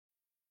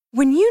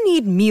When you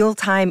need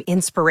mealtime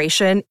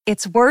inspiration,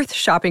 it's worth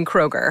shopping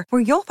Kroger,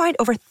 where you'll find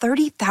over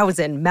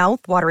 30,000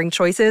 mouth-watering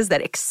choices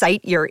that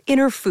excite your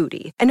inner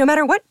foodie. And no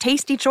matter what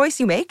tasty choice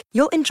you make,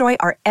 you'll enjoy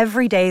our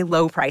everyday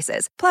low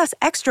prices, plus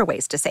extra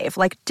ways to save,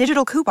 like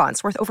digital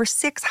coupons worth over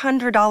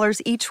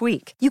 $600 each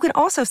week. You can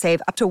also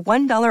save up to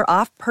 $1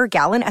 off per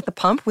gallon at the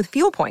pump with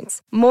fuel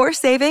points. More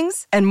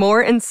savings and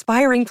more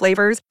inspiring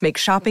flavors make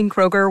shopping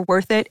Kroger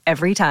worth it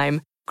every time.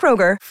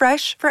 Kroger,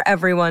 fresh for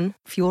everyone.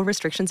 Fuel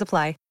restrictions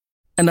apply.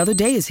 Another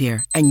day is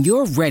here, and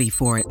you're ready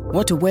for it.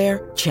 What to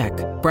wear? Check.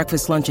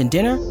 Breakfast, lunch, and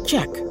dinner?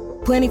 Check.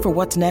 Planning for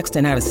what's next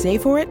and how to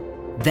save for it?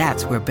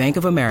 That's where Bank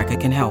of America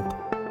can help.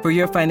 For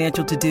your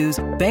financial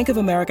to-dos, Bank of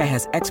America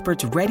has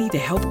experts ready to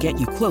help get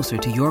you closer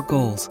to your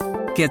goals.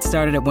 Get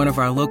started at one of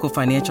our local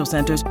financial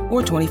centers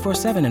or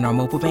 24/7 in our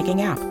mobile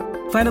banking app.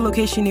 Find a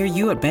location near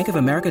you at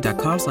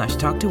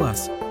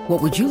bankofamerica.com/talktous.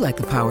 What would you like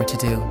the power to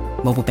do?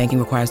 Mobile banking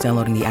requires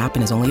downloading the app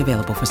and is only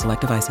available for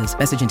select devices.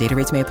 Message and data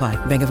rates may apply.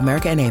 Bank of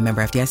America N.A.,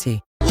 member FDIC.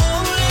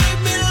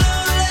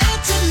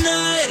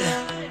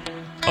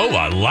 Oh,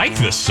 I like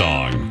this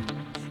song.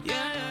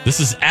 This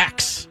is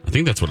X. I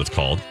think that's what it's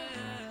called.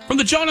 From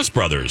the Jonas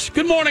Brothers.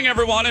 Good morning,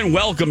 everyone, and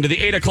welcome to the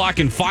 8 o'clock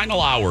and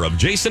final hour of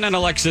Jason and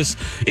Alexis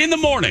in the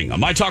morning on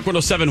My Talk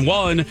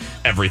 107.1,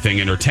 Everything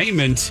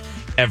Entertainment,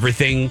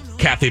 Everything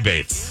Kathy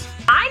Bates.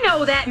 I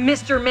know that,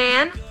 Mr.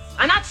 Man.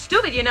 I'm not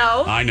stupid, you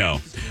know. I know.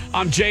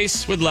 I'm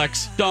Jace with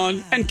Lex,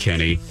 Dawn, and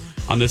Kenny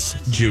on this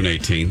June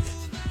 18th.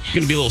 It's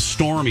going to be a little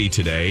stormy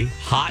today.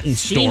 Hot and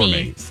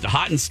stormy.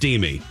 Hot and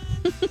steamy.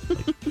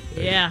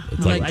 Yeah.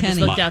 It's like I just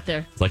looked out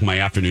there. It's like my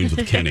afternoons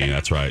with Kenny.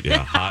 That's right.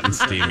 Yeah. Hot and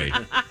steamy.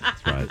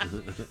 That's right.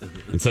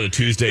 Instead of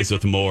Tuesdays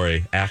with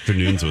Maury,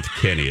 afternoons with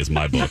Kenny is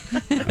my book.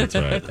 That's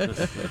right.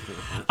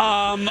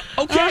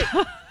 Okay.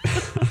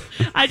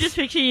 I just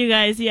picture you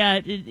guys,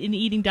 in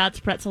eating Dots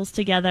pretzels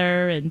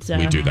together and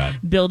we do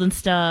that. Building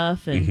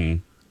stuff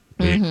and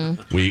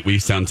We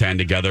suntan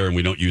together and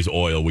we don't use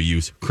oil. We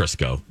use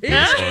Crisco. We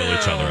just oil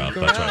each other up.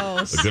 That's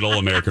right. A good old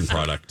American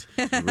product.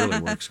 It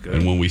really works good.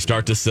 And when we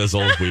start to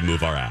sizzle, we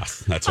move our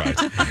ass. That's right.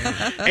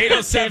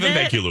 8:07.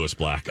 Thank you, Lewis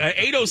Black.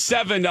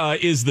 8:07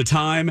 is the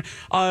time.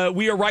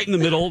 We are right in the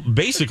middle,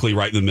 basically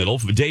right in the middle,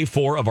 day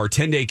 4 of our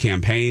 10-day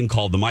campaign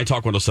called the My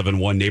Talk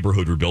 107.1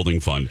 Neighborhood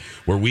Rebuilding Fund,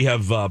 where we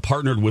have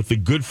partnered with the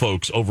good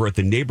folks over at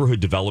the Neighborhood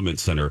Development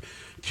Center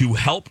to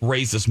help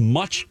raise as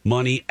much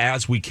money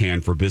as we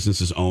can for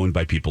businesses owned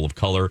by people of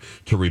color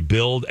to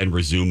rebuild and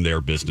resume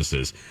their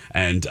businesses.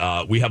 And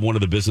we have one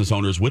of the business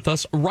owners with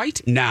us right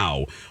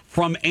now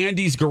from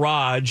Andy's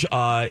Garage.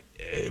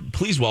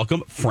 Please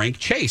welcome Frank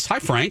Chase. Hi,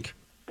 Frank.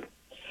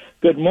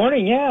 Good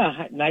morning.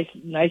 Yeah, nice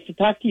to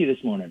talk to you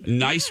this morning.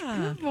 Nice.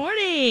 Good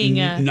morning.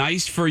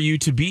 Nice for you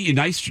to be.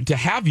 Nice to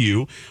have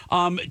you.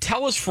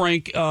 Tell us,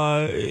 Frank,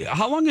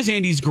 how long has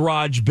Andy's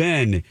Garage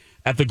been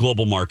at the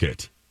global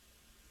market?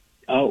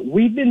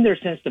 We've been there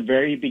since the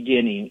very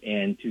beginning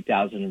in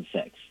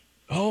 2006.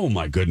 Oh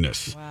my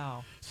goodness!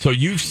 Wow. So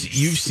you've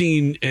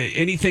seen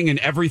anything and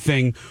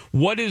everything.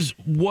 What has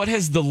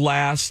the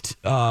last?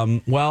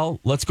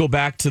 Let's go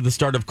back to the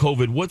start of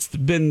COVID. What's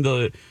been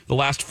the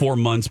last 4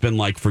 months been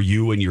like for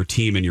you and your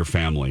team and your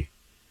family?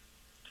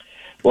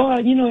 Well,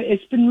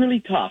 it's been really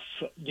tough,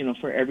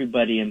 for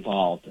everybody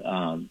involved.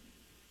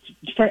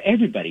 For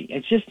everybody,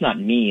 it's just not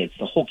me; it's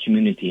the whole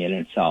community in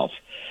itself.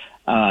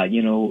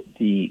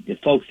 The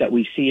folks that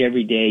we see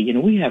every day,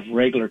 we have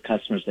regular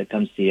customers that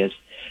come see us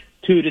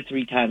 2 to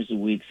 3 times a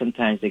week.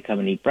 Sometimes they come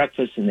and eat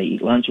breakfast and they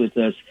eat lunch with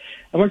us.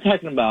 And we're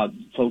talking about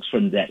folks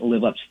that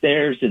live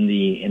upstairs in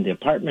the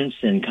apartments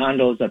and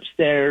condos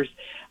upstairs,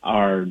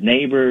 our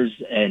neighbors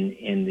and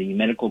in the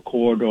medical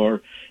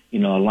corridor,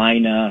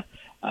 Alina,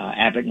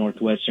 Abbott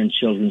Northwestern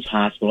Children's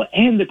Hospital,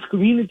 and the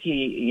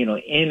community,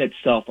 in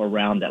itself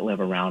that live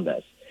around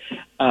us.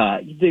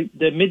 The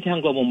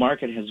Midtown Global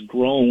Market has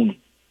grown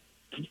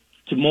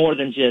to more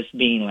than just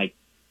being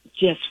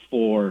just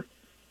for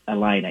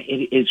Alina.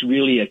 It is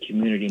really a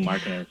community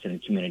market and it's in a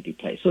community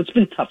place. So it's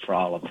been tough for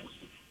all of us.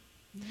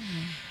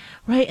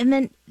 Right. And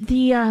then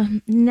the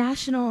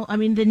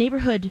the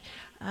Neighborhood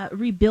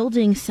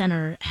Rebuilding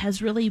Center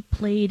has really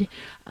played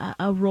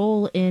a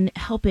role in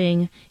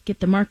helping get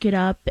the market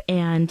up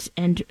and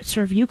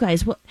serve you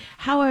guys.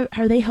 How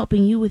are they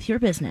helping you with your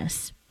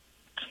business?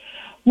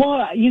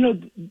 Well,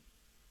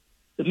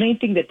 the main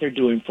thing that they're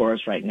doing for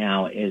us right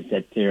now is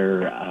that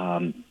they're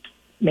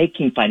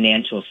making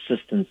financial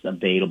assistance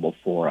available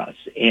for us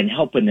and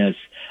helping us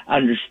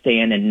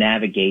understand and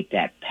navigate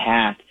that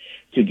path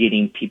to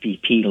getting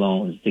PPP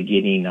loans, to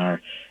getting our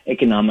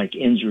economic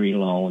injury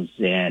loans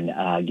and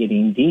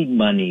getting deed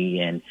money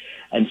and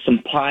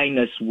supplying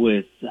us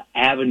with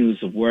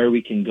avenues of where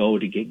we can go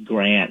to get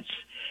grants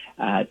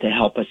to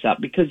help us out.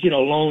 Because,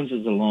 loans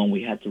is a loan.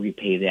 We have to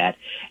repay that.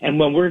 And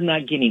when we're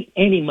not getting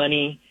any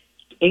money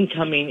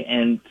incoming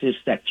and just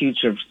that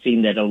future of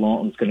seeing that a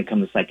loan is going to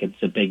come, it's like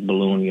it's a big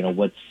balloon,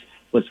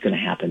 what's going to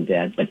happen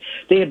then. But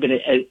they have been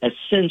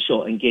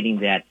essential in getting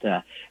that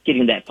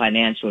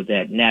financial,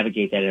 that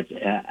navigate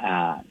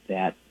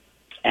that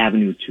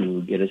avenue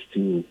to get us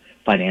to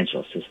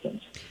financial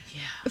assistance.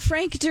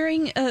 Frank,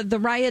 during the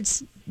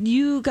riots,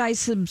 you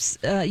guys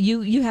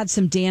you had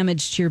some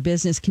damage to your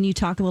business. Can you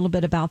talk a little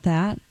bit about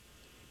that?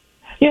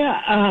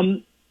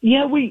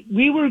 Yeah,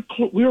 we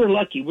were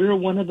lucky. We were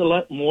one of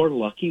the more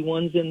lucky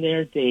ones in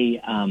there.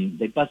 They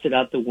busted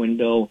out the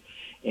window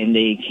and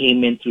they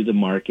came in through the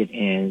market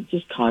and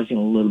just causing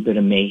a little bit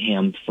of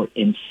mayhem for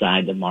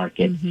inside the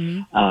market.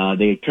 Mm-hmm.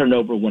 They turned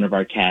over one of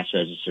our cash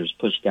registers,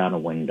 pushed down a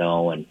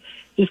window, and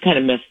just kind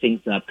of messed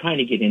things up, trying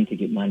to get in to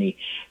get money.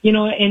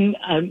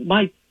 And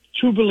my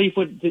true belief,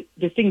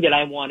 the thing that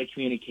I want to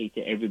communicate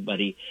to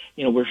everybody,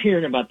 we're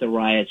hearing about the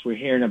riots, we're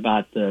hearing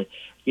about the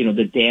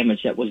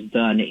damage that was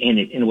done, and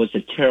it was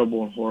a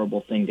terrible and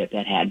horrible thing that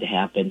had to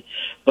happen.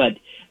 But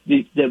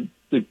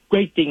the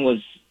great thing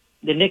was,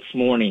 the next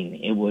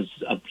morning, it was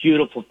a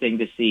beautiful thing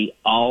to see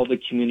all the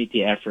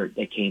community effort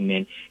that came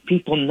in.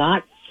 People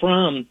not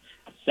from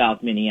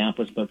South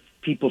Minneapolis, but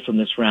people from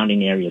the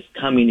surrounding areas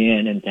coming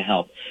in and to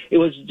help. It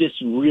was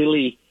just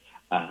really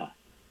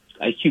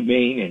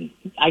humane,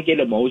 and I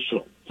get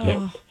emotional.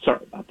 So,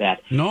 sorry about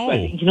that. No. But,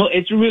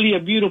 it's really a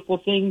beautiful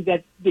thing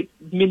that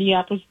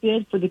Minneapolis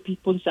did for the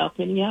people in South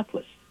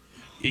Minneapolis.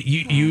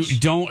 You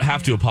don't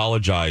have to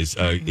apologize.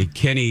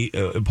 Kenny,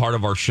 part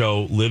of our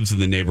show, lives in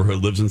the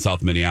neighborhood, lives in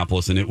South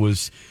Minneapolis, and it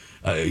was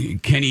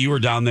Kenny. You were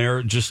down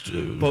there. Just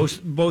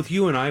both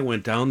you and I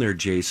went down there,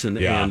 Jason,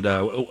 yeah. And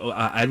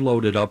I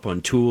loaded up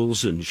on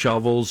tools and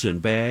shovels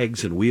and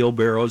bags and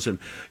wheelbarrows, and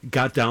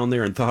got down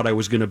there and thought I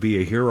was going to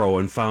be a hero,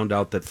 and found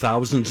out that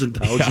thousands and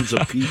thousands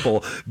of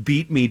people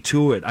beat me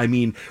to it. I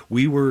mean,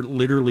 we were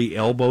literally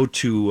elbow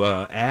to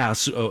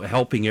ass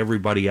helping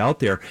everybody out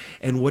there.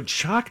 And what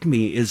shocked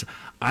me is,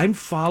 I'm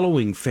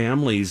following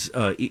families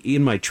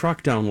in my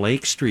truck down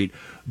Lake Street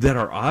that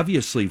are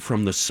obviously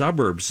from the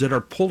suburbs that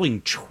are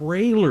pulling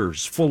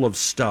trailers full of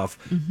stuff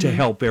to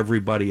help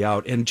everybody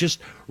out, and just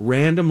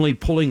randomly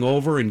pulling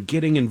over and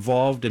getting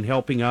involved and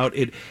helping out.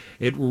 It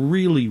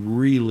really,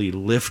 really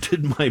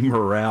lifted my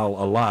morale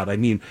a lot. I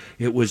mean,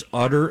 it was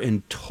utter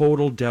and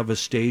total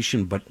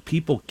devastation, but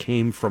people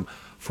came for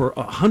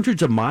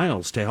hundreds of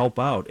miles to help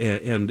out,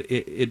 and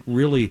it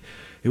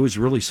was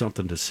really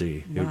something to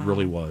see. Wow. It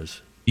really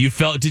was.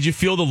 Did you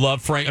feel the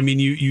love, Frank? I mean,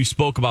 you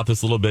spoke about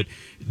this a little bit.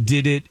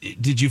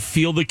 Did you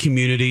feel the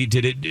community?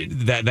 Did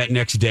it that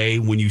next day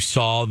when you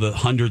saw the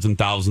hundreds and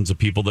thousands of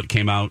people that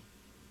came out?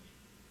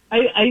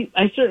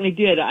 I certainly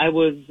did. I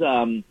was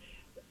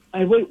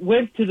I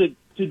went to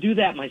do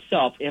that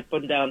myself, up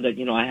and down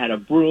I had a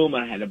broom,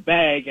 I had a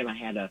bag, and I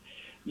had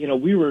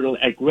we were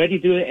like ready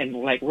to do it, and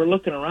like we're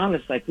looking around,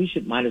 it's like we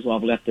might as well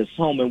have left this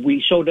home. And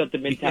we showed up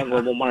at Midtown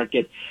Global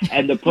Market,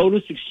 and the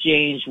Produce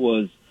Exchange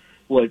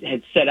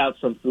had set out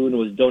some food and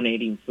was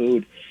donating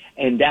food,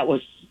 and that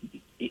was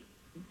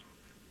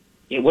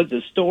it was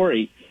the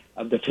story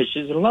of the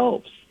fishes and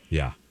loaves.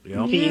 Yeah.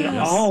 Seeing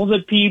all the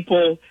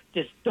people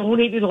just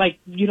donated,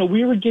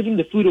 we were giving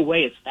the food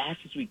away as fast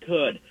as we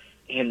could,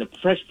 and the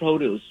fresh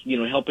produce,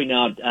 helping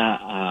out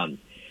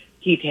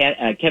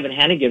Kevin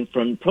Hannigan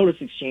from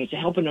Produce Exchange,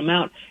 helping them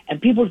out,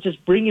 and people were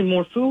just bringing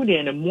more food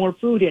in and more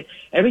food in.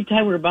 Every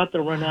time we were about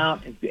to run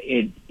out,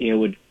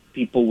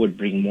 people would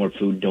bring more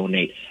food,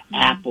 donate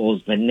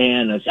apples,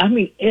 bananas. I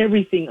mean,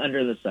 everything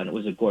under the sun. It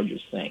was a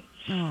gorgeous thing.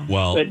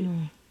 Well,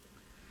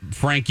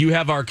 Frank, you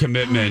have our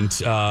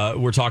commitment.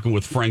 We're talking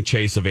with Frank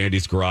Chase of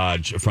Andy's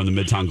Garage from the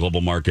Midtown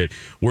Global Market.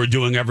 We're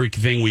doing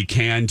everything we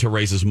can to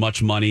raise as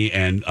much money,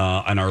 and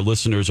our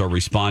listeners are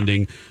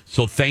responding.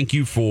 So thank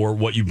you for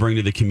what you bring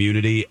to the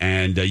community,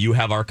 and you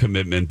have our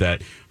commitment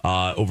that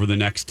over the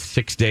next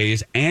 6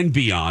 days and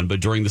beyond,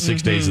 but during the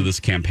 6 days of this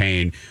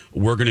campaign,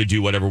 we're going to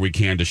do whatever we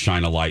can to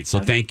shine a light. So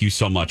thank you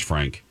so much,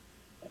 Frank.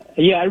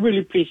 Yeah, I really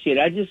appreciate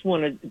it. I just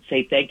want to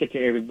say thank you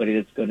to everybody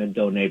that's going to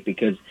donate,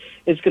 because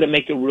it's going to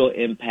make a real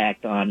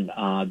impact on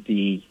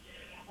the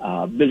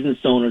business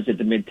owners at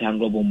the Midtown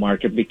Global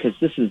Market, because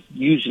this is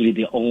usually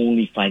the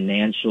only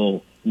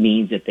financial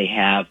means that they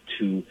have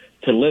to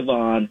live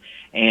on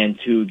and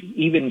to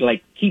even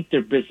keep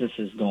their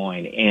businesses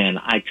going. And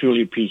I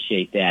truly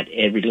appreciate that.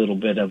 Every little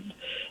bit of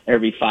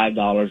every $5,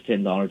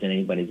 $10 that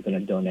anybody's going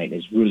to donate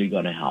is really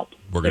going to help.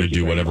 We're going to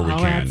do whatever we can.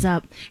 All adds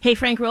up. Hey,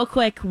 Frank, real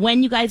quick,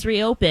 when you guys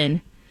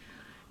reopen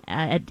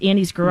at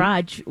Andy's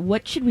Garage,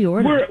 what should we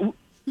order?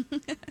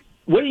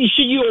 What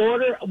should you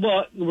order?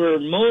 Well, we're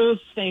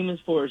most famous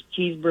for is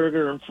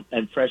cheeseburger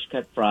and fresh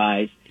cut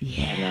fries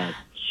and a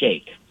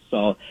shake.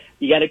 So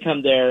you got to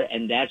come there,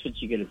 and that's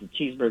what you get, is a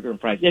cheeseburger and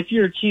fries. If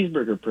you're a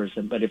cheeseburger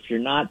person, but if you're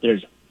not,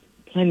 there's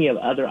plenty of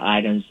other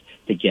items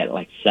to get,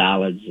 like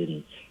salads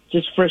and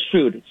just fresh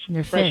food.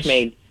 It's fresh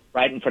made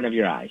right in front of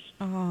your eyes.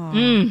 Well,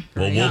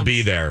 we'll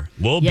be there.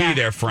 We'll be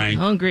there, Frank.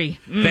 Hungry.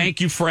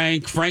 Thank you,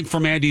 Frank. Frank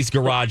from Andy's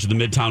Garage, the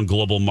Midtown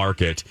Global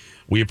Market.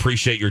 We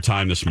appreciate your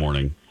time this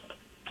morning.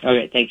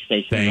 Okay, thanks,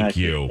 Stacey. Thank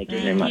you. Thank you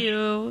very much.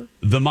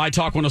 The My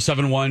Talk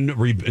 1071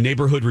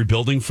 Neighborhood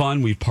Rebuilding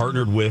Fund. We've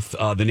partnered with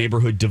the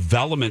Neighborhood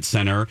Development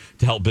Center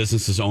to help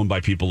businesses owned by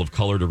people of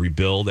color to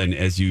rebuild. And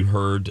as you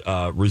heard,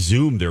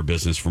 resume their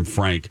business from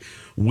Frank.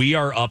 We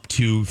are up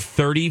to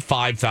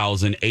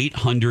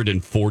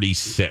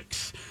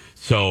 35,846.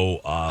 So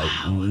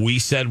we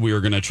said we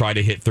were going to try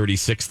to hit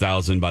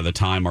 36,000 by the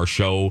time our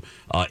show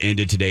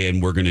ended today,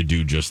 and we're going to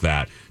do just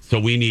that. So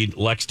we need,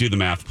 Lex, do the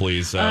math,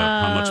 please.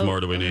 How much more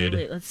do we need?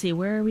 Wait, let's see.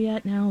 Where are we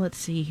at now? Let's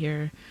see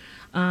here.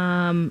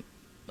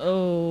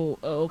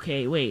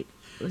 Okay, wait.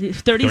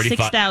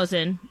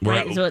 36,000.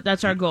 Right? So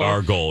that's our goal.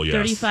 Our goal, yes.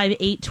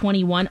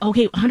 35,821.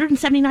 Okay,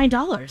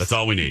 $179. That's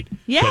all we need.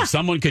 Yeah. So if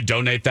someone could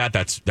donate that,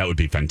 that would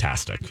be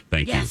fantastic.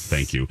 Thank you.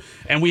 Thank you.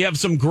 And we have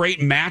some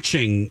great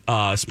matching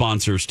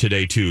sponsors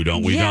today, too,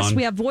 don't we, Dawn? Yes,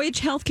 we have Voyage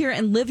Healthcare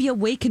and Livia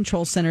Weight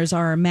Control Centers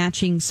are our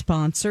matching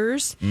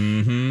sponsors.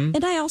 Mm-hmm.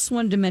 And I also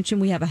wanted to mention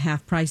we have a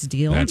half-price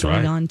deal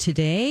going on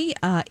today.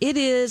 It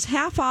is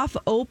half off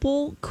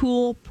Opal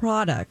Cool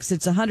products.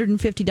 It's a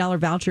 $150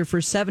 voucher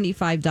for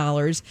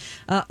 $75.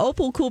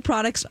 Opal Cool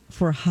products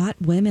for hot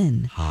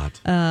women.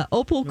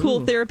 Opal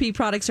Cool therapy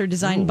products are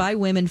designed by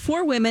women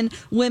for women,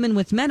 women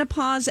with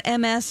menopause,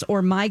 MS,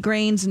 or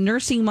migraines,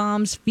 nursing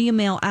moms,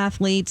 female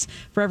athletes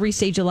for every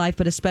stage of life,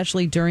 but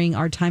especially during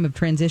our time of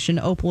transition.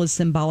 Opal is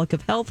symbolic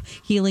of health,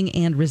 healing,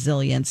 and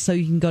resilience. So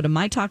you can go to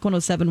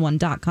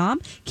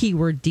mytalk1071.com,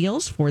 keyword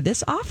deals for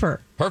this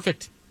offer.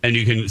 Perfect. And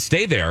you can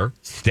stay there,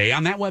 stay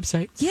on that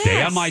website,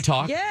 stay on My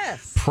Talk,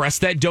 press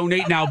that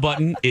donate now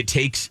button. It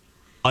takes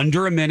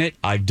under a minute.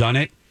 I've done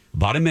it.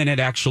 About a minute,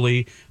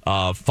 actually.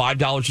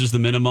 $5 is the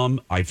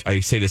minimum. I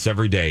say this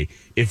every day.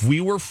 If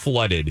we were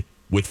flooded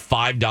with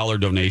 $5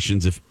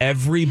 donations, if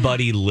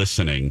everybody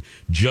listening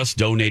just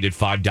donated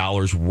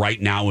 $5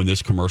 right now in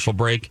this commercial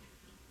break,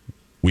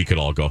 we could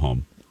all go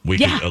home.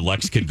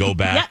 Lex could go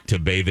back to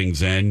bathing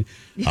zen.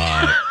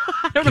 I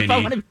don't know if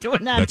I want to be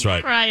doing that. That's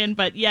right. Crying,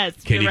 but yes,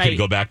 Kenny you're right. could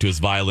go back to his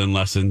violin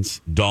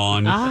lessons.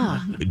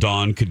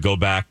 Dawn could go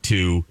back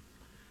to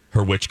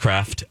her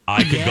witchcraft.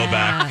 I could go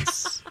back,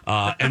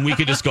 and we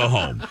could just go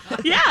home.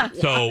 Yeah.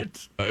 So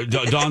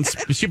Dawn,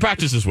 she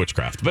practices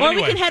witchcraft. But or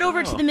anyway. we can head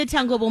over to the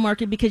Midtown Global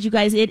Market because, you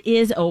guys, it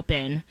is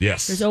open.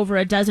 Yes. There's over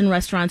a dozen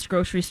restaurants,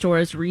 grocery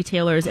stores,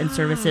 retailers, and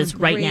services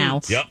right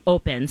now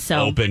open.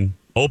 So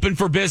Open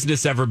for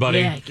business,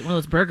 everybody. Yeah, get one of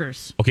those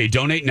burgers. Okay,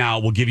 donate now.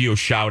 We'll give you a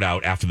shout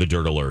out after the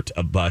Dirt Alert.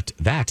 But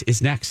that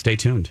is next. Stay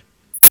tuned.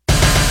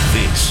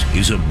 This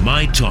is a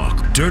My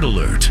Talk Dirt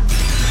Alert.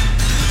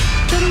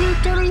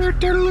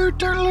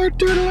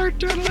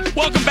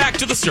 Welcome back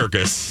to the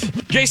circus.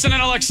 Jason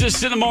and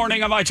Alexis in the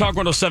morning on My Talk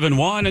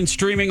 1071 and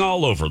streaming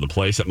all over the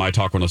place at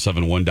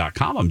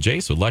mytalk1071.com. I'm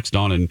Jace with Lex,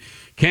 Dawn, and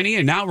Kenny.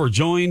 And now we're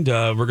joined,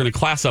 we're going to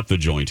class up the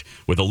joint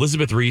with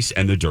Elizabeth Reese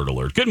and the Dirt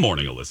Alert. Good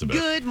morning, Elizabeth.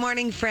 Good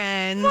morning,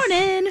 friends.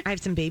 Morning. I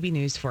have some baby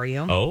news for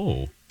you.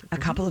 Oh. A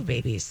couple of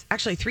babies.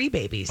 Actually, 3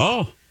 babies.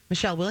 Oh.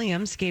 Michelle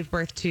Williams gave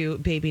birth to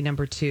baby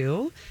number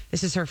 2.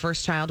 This is her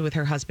first child with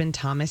her husband,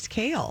 Thomas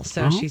Kale.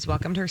 So she's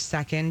welcomed her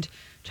second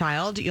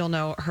child. You'll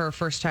know her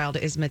first child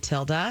is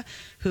Matilda,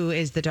 who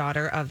is the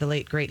daughter of the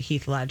late, great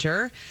Heath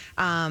Ledger.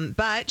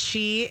 But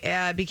she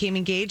became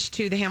engaged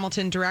to the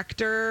Hamilton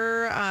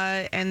director,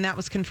 and that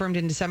was confirmed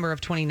in December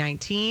of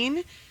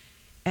 2019.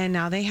 And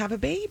now they have a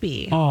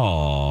baby.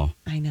 Oh.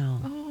 I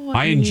know. Oh,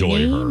 I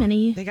enjoy her.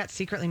 They got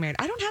secretly married.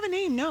 I don't have a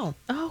name, no.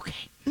 Oh,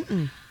 okay.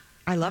 Mm-mm.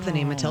 I love the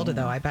name Matilda,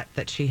 though. I bet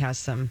that she has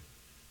some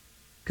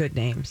good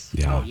names.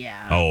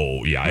 Yeah.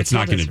 Oh, yeah. It's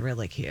not going to.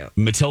 really cute.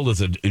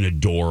 Matilda's an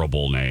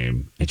adorable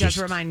name. It does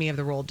remind me of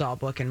the Roald Dahl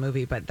book and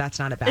movie, but that's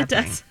not a bad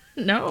thing. Does.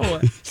 No.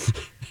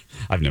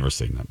 I've never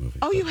seen that movie.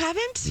 Oh, you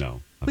haven't?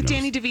 No. With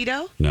Danny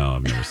DeVito? No,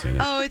 I've never seen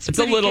it. Oh, it's a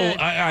pretty little. good.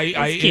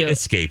 It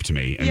escaped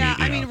me.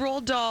 I mean,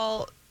 Roald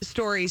Dahl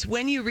stories,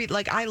 when you read,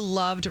 like, I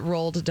loved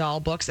Roald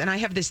Dahl books, and I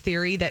have this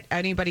theory that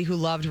anybody who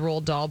loved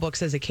Roald Dahl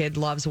books as a kid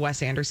loves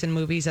Wes Anderson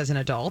movies as an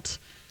adult.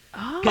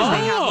 Because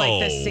they have,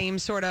 like, the same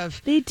sort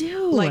of... They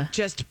do. Like,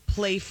 just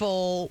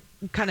playful,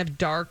 kind of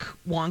dark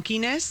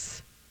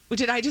wonkiness.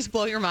 Did I just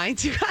blow your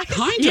mind, you guys?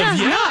 Kind of,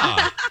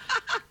 yeah.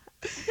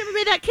 Never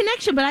made that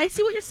connection, but I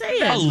see what you're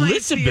saying.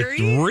 Elizabeth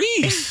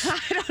Reese. I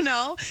don't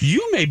know.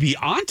 You may be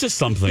onto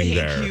something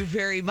there. Thank you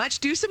very much.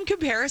 Do some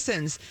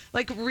comparisons.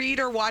 Like,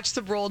 read or watch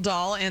some Roald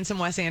Dahl and some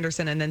Wes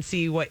Anderson and then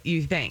see what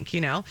you think,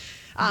 you know?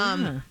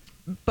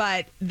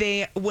 But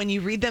when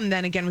you read them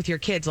then again with your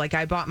kids, like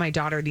I bought my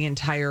daughter the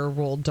entire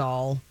Roald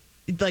Dahl,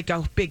 like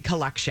a big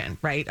collection,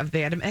 right?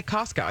 They had them at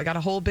Costco. I got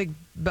a whole big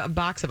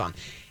box of them.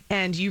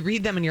 And you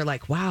read them and you're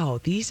like, wow,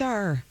 these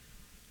are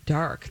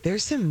dark.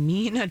 There's some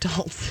mean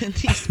adults in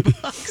these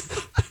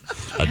books.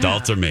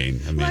 Adults are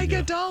mean. I mean,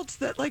 adults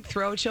that like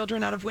throw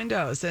children out of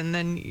windows. And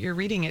then you're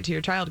reading it to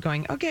your child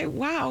going, okay,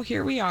 wow,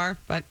 here we are.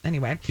 But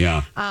anyway.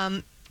 Yeah.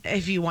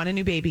 if you want a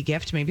new baby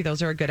gift, maybe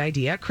those are a good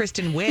idea.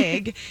 Kristen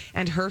Wiig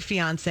and her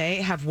fiance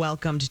have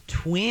welcomed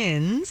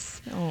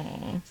twins.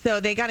 Aww. So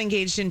they got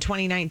engaged in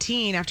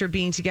 2019 after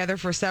being together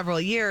for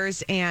several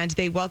years, and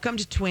they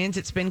welcomed twins.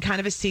 It's been kind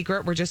of a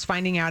secret. We're just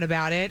finding out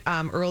about it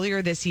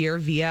earlier this year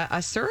via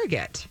a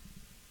surrogate.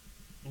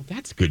 Well,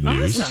 that's good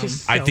news.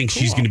 Awesome. I think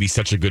she's going to be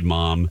such a good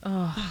mom.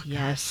 Oh,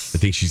 yes. I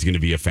think she's going to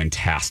be a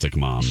fantastic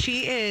mom.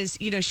 She is,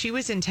 she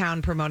was in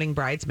town promoting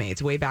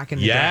Bridesmaids way back in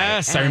the day.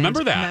 Yes, I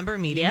remember that. I remember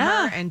meeting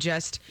her and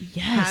just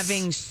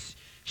having,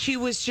 she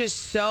was just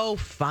so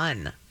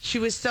fun. She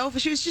was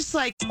just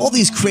like... All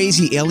these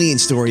crazy alien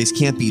stories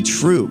can't be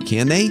true,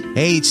 can they?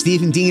 Hey, it's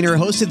Stephen Diener,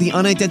 host of the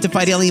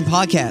Unidentified Alien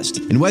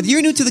Podcast. And whether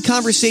you're new to the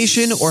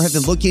conversation or have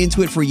been looking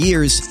into it for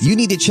years, you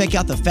need to check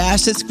out the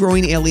fastest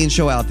growing alien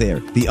show out there,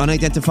 the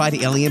Unidentified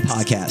Alien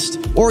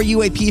Podcast, or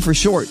UAP for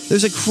short.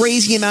 There's a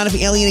crazy amount of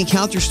alien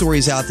encounter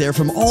stories out there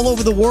from all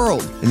over the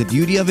world. And the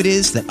beauty of it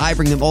is that I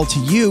bring them all to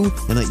you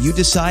and let you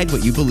decide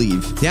what you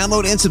believe.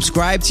 Download and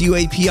subscribe to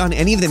UAP on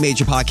any of the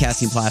major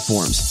podcasting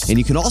platforms. And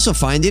you can also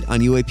find it on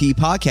UAPpodcast.com.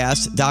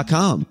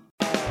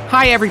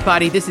 Hi,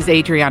 everybody. This is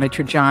Adriana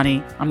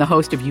Trajani. I'm the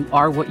host of You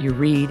Are What You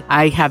Read.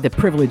 I have the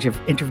privilege of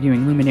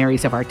interviewing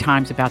luminaries of our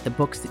times about the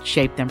books that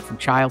shaped them from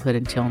childhood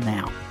until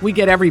now. We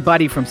get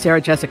everybody from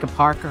Sarah Jessica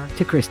Parker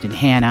to Kristen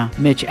Hanna,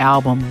 Mitch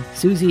Albom,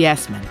 Susie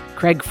Essman,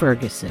 Craig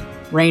Ferguson,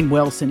 Rainn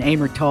Wilson,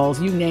 Amor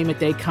Tolls, you name it,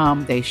 they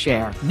come, they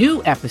share.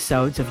 New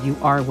episodes of You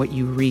Are What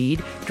You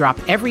Read drop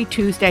every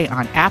Tuesday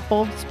on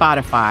Apple,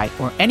 Spotify,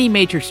 or any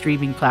major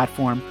streaming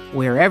platform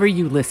wherever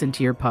you listen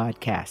to your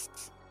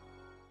podcasts.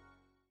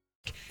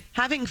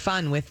 Having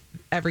fun with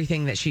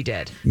everything that she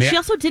did. She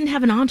also didn't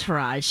have an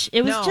entourage.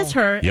 It was just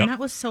her, and that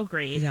was so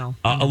great.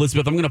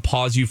 Elizabeth, I'm going to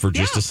pause you for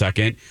just a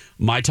second.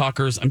 My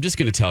talkers, I'm just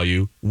going to tell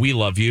you, we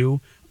love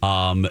you.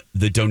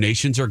 The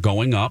donations are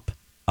going up.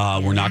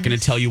 We're not going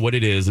to tell you what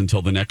it is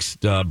until the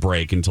next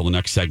break, until the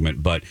next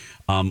segment. But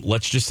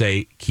let's just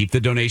say, keep the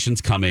donations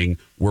coming.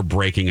 We're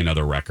breaking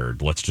another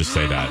record. Let's just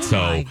say that.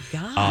 So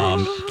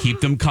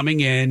keep them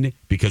coming in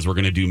because we're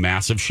going to do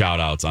massive shout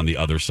outs on the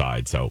other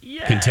side. So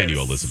continue,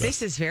 Elizabeth.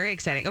 This is very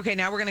exciting. Okay,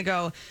 now we're going to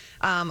go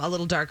a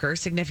little darker,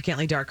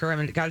 significantly darker.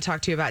 I'm got to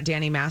talk to you about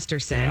Danny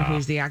Masterson,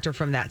 who's the actor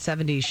from That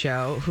 70s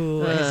Show, who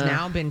has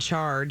now been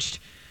charged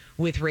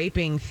with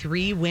raping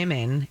 3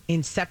 women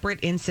in separate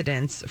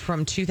incidents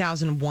from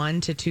 2001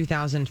 to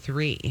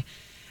 2003.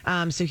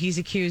 So he's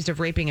accused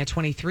of raping a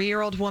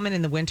 23-year-old woman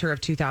in the winter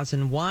of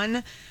 2001,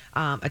 a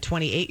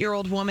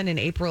 28-year-old woman in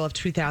April of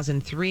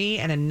 2003,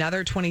 and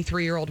another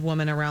 23-year-old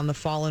woman around the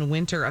fall and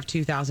winter of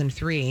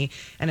 2003.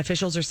 And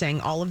officials are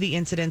saying all of the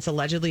incidents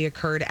allegedly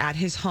occurred at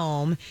his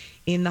home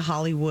in the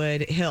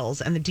Hollywood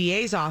Hills. And the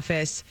DA's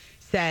office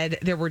said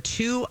there were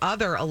 2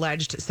 other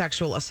alleged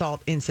sexual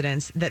assault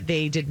incidents that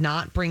they did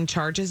not bring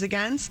charges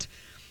against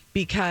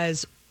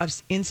because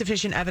of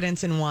insufficient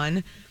evidence in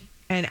one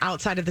and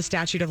outside of the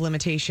statute of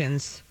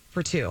limitations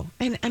for 2.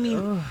 And I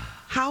mean,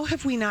 how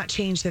have we not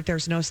changed that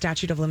there's no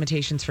statute of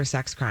limitations for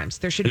sex crimes?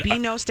 There should be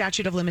no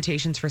statute of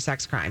limitations for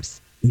sex crimes.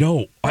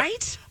 No.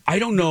 Right? I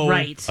don't know.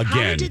 Right. Again.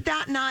 How did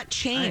that not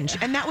change?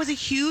 And that was a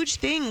huge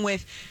thing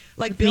with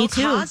like Bill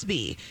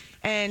Cosby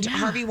and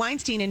Harvey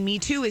Weinstein and Me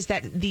Too, is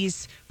that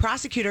these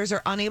prosecutors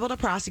are unable to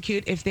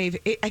prosecute if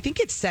I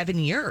think it's 7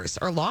 years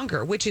or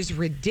longer, which is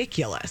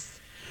ridiculous.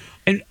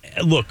 And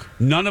look,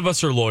 none of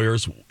us are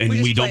lawyers, and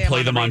we don't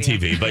play them on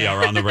TV, but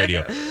we're on the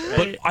radio.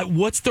 But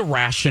what's the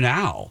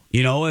rationale?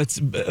 It's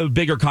a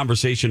bigger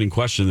conversation and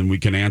question than we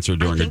can answer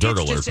during a Dirt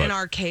Alert. It's just an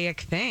archaic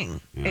thing.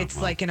 It's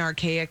like an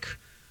archaic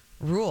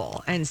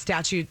rule. And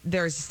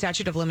there's a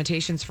statute of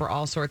limitations for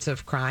all sorts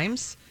of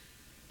crimes.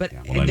 But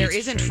there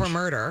isn't for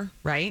murder,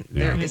 right?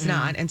 There is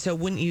not. And so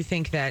wouldn't you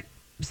think that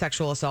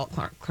sexual assault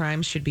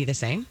crimes should be the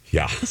same?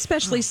 Yeah.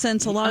 Especially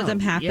since a lot of them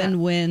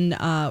happen when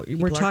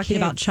we're talking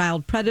about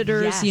child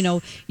predators.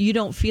 Yes. You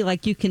don't feel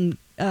like you can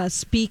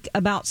speak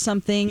about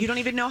something. You don't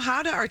even know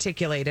how to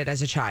articulate it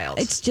as a child.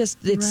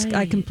 Right.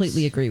 I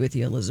completely agree with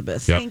you,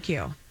 Elizabeth. Yep. Thank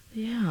you.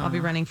 Yeah. I'll be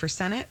running for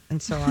Senate, and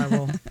so I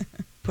will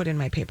put in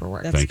my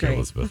paperwork. That's Thank great. you,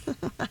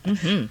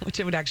 Elizabeth. Which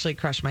it would actually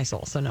crush my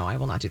soul. So no, I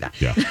will not do that.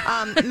 Yeah.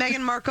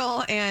 Meghan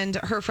Markle and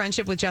her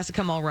friendship with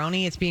Jessica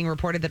Mulroney, it's being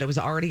reported that it was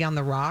already on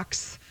the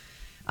rocks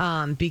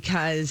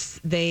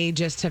because they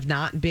just have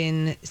not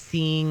been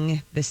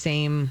seeing the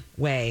same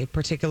way,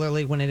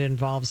 particularly when it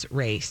involves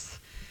race.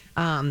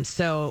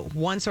 So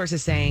one source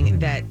is saying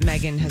that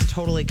Meghan has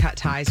totally cut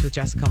ties with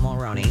Jessica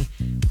Mulroney,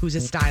 who's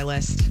a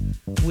stylist,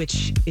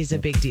 which is a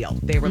big deal.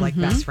 They were like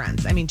best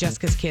friends. I mean,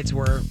 Jessica's kids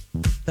were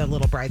the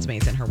little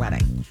bridesmaids in her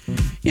wedding.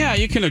 Yeah,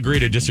 you can agree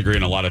to disagree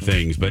on a lot of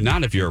things, but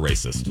not if you're a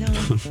racist. No.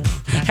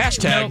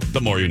 Hashtag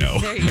the more you know.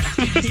 There you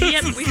go.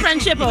 Yep,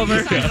 friendship over.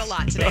 We decided a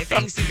lot today.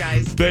 Thanks, you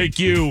guys. Thank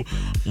you.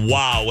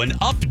 Wow, an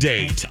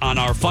update on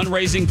our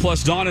fundraising.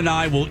 Plus, Dawn and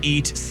I will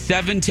eat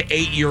 7 to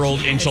 8-year-old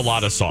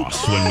enchilada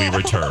sauce when we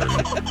return.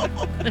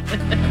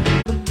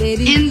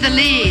 In the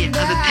lee of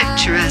a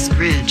picturesque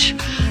ridge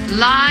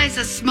lies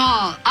a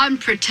small,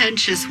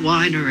 unpretentious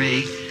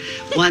winery,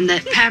 one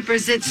that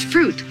pampers its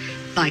fruit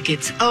like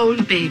its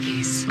own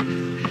babies.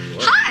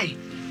 Hi,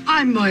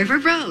 I'm Moira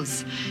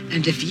Rose,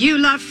 and if you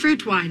love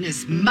fruit wine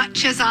as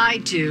much as I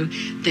do,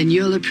 then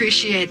you'll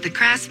appreciate the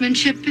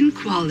craftsmanship and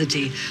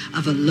quality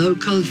of a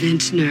local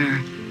vintner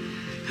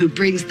who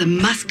brings the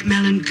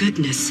muskmelon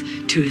goodness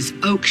to his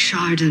oak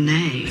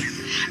Chardonnay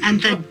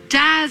and the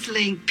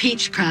dazzling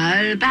peach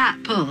crab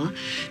apple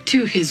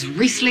to his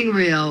Riesling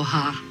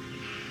Rioja.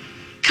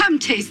 Come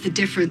taste the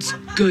difference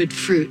good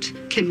fruit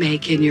can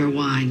make in your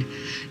wine.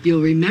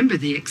 You'll remember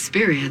the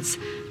experience,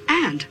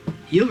 and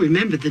you'll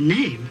remember the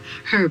name,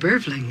 Herb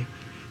Ervlinger.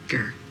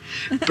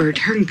 Bert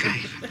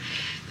Herngreif.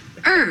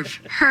 Irv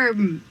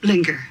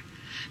Herblinger.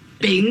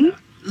 Bing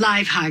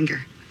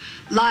Livehanger.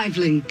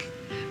 Liveling.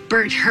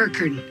 Bert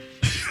Herkern.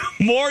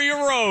 Moria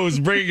Rose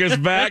bringing us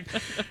back.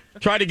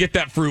 Try to get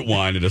that fruit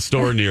wine at a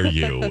store near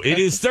you. It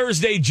is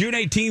Thursday, June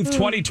 18th,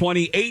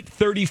 2020.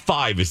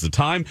 8:35 is the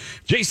time.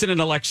 Jason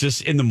and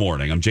Alexis in the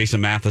morning. I'm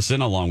Jason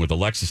Matheson along with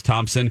Alexis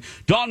Thompson,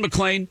 Dawn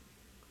McClain,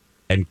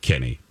 and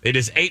Kenny. It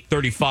is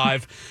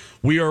 8:35.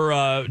 We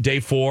are day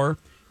 4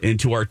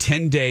 into our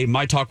 10-day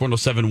My Talk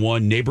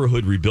 1071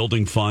 Neighborhood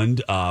Rebuilding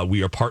Fund.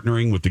 We are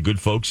partnering with the good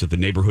folks at the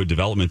Neighborhood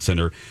Development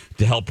Center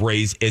to help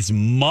raise as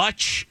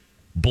much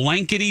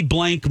blankety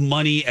blank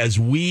money as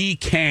we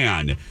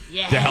can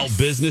to help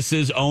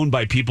businesses owned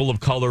by people of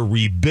color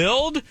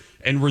rebuild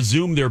and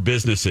resume their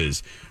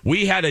businesses.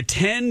 We had a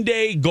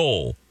 10-day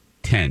goal,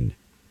 10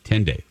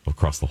 day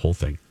across the whole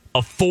thing,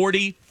 of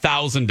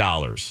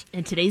 $40,000.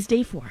 And today's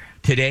day 4.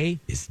 Today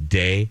is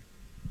day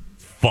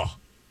 4.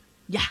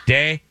 Yeah.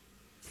 Day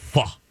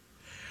 4.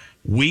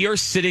 We are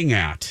sitting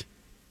at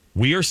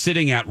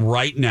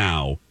right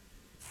now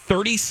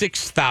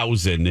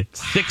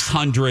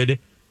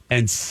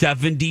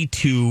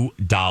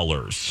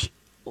 $36,672.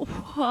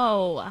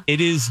 Whoa.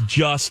 It is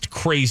just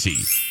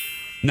crazy.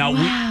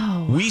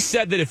 Now, we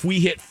said that if we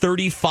hit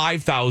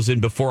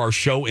 $35,000 before our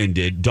show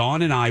ended,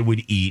 Dawn and I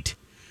would eat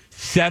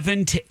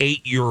 7 to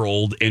 8 year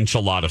old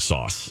enchilada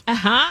sauce.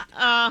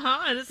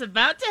 And it's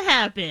about to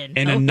happen.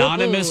 An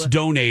anonymous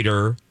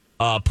donator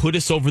put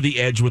us over the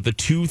edge with a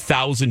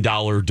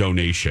 $2,000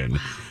 donation.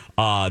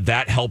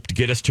 That helped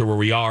get us to where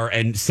we are.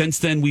 And since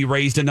then, we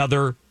raised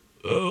another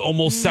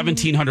almost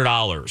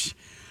 $1,700.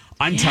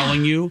 I'm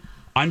telling you,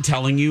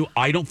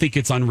 I don't think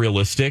it's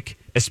unrealistic,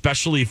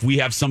 especially if we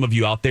have some of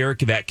you out there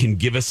that can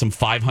give us some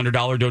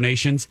 $500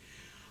 donations.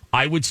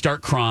 I would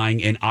start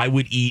crying, and I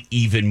would eat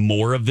even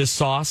more of this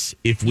sauce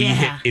if we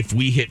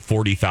hit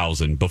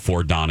 40,000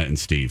 before Donna and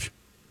Steve.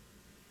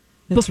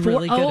 That's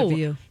really good of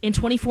you. In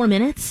 24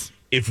 minutes?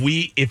 If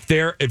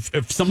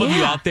some of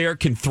you out there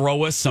can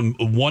throw us some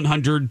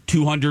 $100, $200,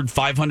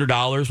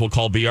 $500, we'll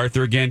call B.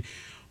 Arthur again.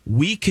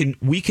 We can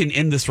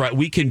end this right.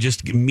 We can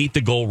just meet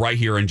the goal right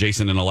here on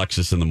Jason and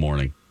Alexis in the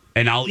morning.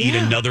 And I'll eat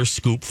another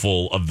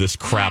scoopful of this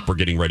crap we're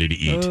getting ready to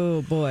eat.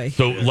 Oh, boy.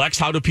 So, Lex,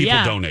 how do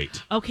people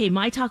donate? Okay,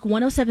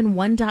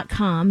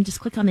 mytalk1071.com. Just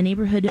click on the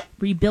Neighborhood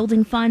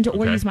Rebuilding Fund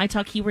or use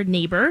MyTalk keyword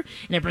neighbor.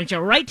 And it brings you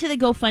right to the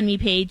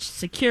GoFundMe page.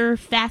 Secure,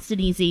 fast, and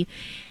easy.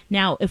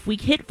 Now, if we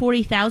hit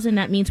 40,000,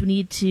 that means we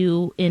need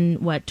to, in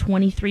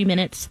 23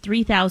 minutes,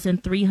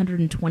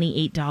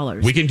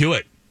 $3,328. We can do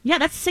it. Yeah,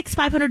 that's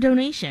 500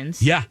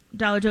 donations. Yeah.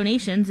 Dollar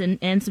donations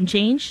and some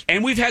change.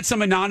 And we've had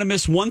some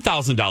anonymous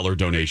 $1,000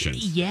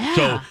 donations. Yeah.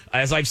 So,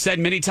 as I've said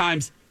many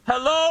times,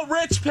 hello,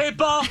 rich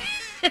people.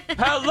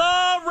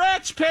 Hello,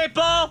 rich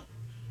people.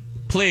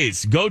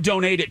 Please go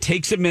donate. It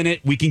takes a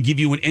minute. We can give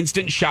you an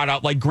instant shout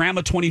out like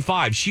Grandma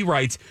 25. She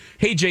writes,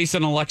 "Hey,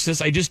 Jason and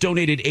Alexis, I just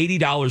donated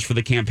 $80 for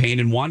the campaign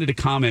and wanted to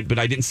comment, but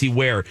I didn't see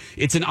where.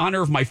 It's in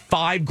honor of my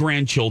 5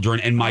 grandchildren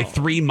and my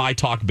 3 My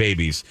Talk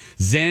babies,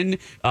 Zen,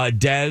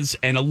 Des,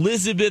 and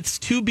Elizabeth's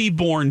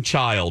to-be-born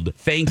child.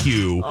 Thank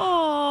you."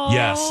 Oh.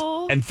 Yes.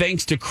 And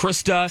thanks to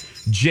Krista,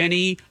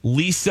 Jenny,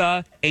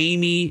 Lisa,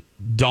 Amy.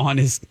 Dawn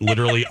is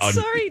literally...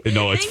 Sorry.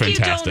 No, it's Thank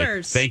fantastic. You,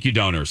 donors. Thank you,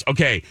 donors.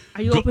 Okay.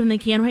 Are you opening the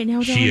can right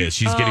now, Dawn? She is.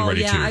 She's getting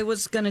ready to. Yeah, I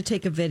was going to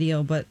take a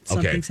video, but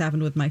something's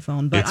happened with my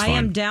phone. But I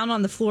am down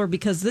on the floor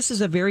because this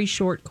is a very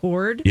short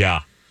cord.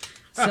 Yeah.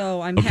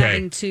 So I'm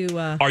having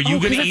to... Are you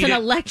going to eat it? An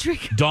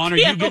electric Dawn, are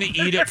you going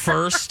to eat it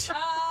first?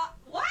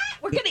 What?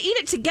 We're going to eat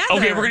it together.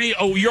 Okay, we're going to eat...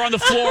 Oh, you're on the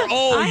floor.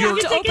 Oh, I have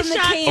to open the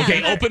can.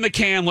 Okay, open the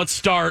can. Let's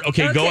start.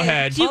 Okay, go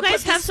ahead. Do you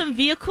guys have some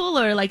vehicle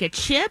or like a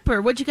chip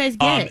or what'd you guys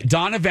get?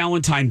 Donna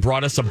Valentine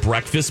brought us a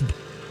breakfast...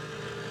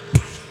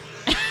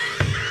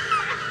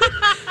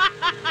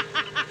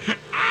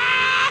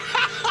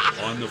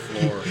 On the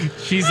floor.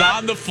 She's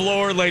on the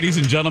floor, ladies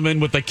and gentlemen,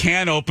 with a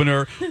can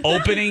opener,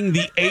 opening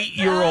the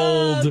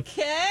 8-year-old...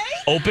 Okay.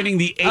 Opening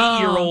the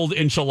 8-year-old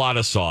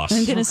enchilada sauce.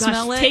 I'm going to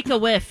smell it. Take a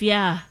whiff,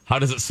 yeah. How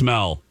does it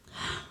smell?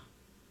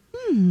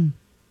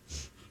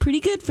 Pretty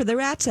good for the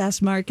rat's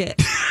ass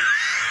market.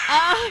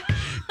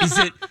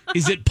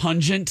 Is it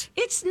pungent?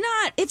 It's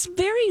not. It's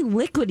very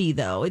liquidy,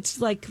 though. It's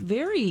like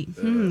very...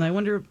 I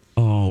wonder...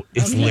 Oh,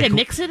 it's You need liquid. to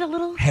mix it a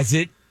little? Has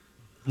it...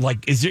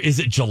 like, is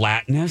it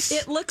gelatinous?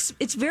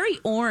 It's very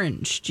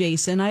orange,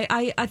 Jason. I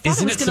thought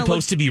Isn't it was it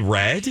supposed to be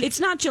red? It's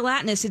not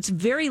gelatinous. It's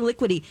very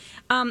liquidy.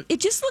 It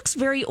just looks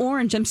very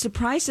orange. I'm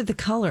surprised at the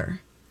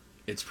color.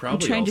 It's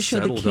probably trying all to show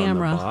the settled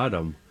camera. on the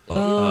bottom.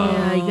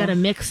 Yeah, you got to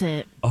mix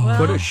it.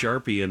 Put a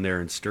Sharpie in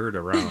there and stir it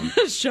around.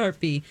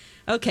 Sharpie.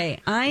 Okay,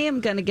 I am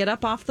going to get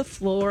up off the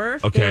floor.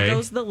 Okay. There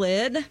goes the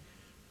lid.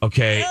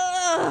 Okay.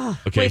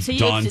 Okay. Wait, so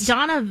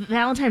Donna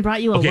Valentine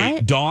brought you a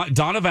what?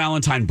 Donna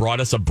Valentine brought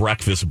us a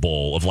breakfast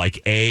bowl of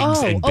like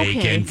eggs and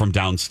bacon from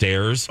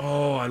downstairs.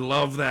 Oh, I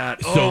love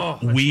that. So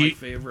that's my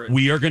favorite.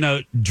 we are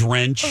gonna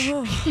drench.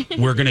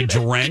 We're gonna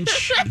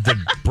drench the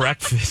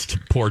breakfast.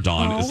 Poor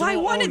Dawn. Oh, I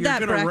wanted that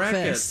gonna wreck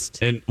breakfast.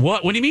 And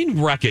what do you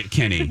mean wreck it,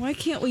 Kenny? Why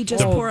can't we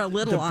just pour a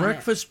little on The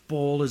breakfast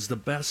bowl is the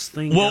best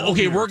thing. Well, down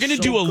okay, there. we're gonna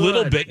So do a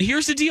little good. bit.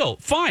 Here's the deal.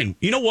 Fine.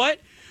 You know what?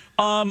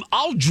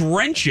 I'll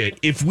drench it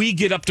if we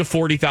get up to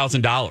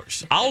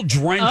 $40,000. I'll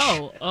drench.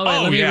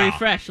 Let me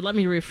refresh. Let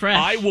me refresh.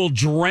 I will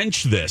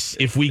drench this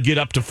if we get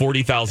up to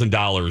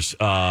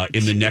 $40,000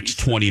 in the next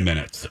 20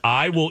 minutes.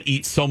 I will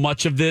eat so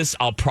much of this,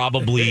 I'll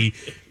probably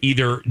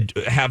either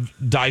have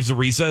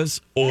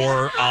diarrheas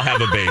or I'll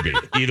have a baby.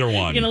 Either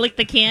one. You're gonna lick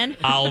the can?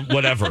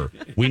 Whatever.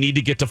 We need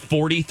to get to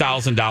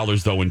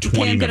 $40,000 though in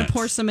 20 I'm minutes. going to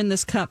pour some in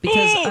this cup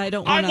because I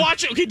don't want to. I'm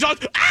watching. Okay, Dawn.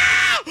 Ah!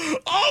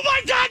 Oh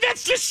my God,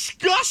 that's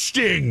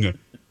disgusting.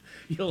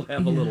 You'll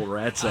have a little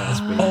rat's ass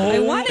baby. I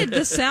wanted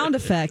the sound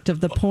effect of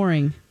the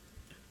pouring.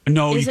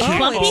 No, Is you it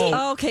can't. clumpy?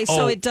 Okay,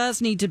 so it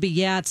does need to be.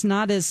 Yeah, it's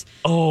not as.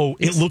 Oh,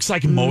 it looks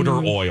like motor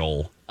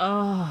oil.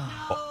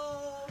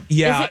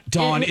 Yeah, Is it-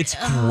 Dawn, is it- it's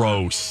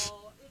gross.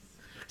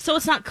 So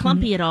it's not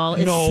clumpy at all.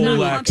 It's No, not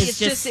Lex. clumpy. It's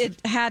just it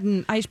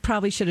hadn't. I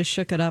probably should have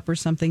shook it up or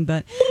something.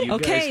 But You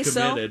okay, guys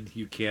so committed.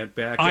 You can't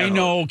back I out.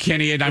 know,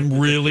 Kenny, and I'm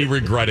really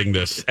regretting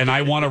this. And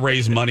I want to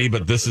raise money,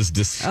 but this is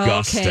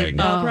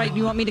disgusting. Okay, right.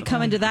 You want me to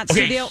come into that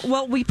Okay. studio?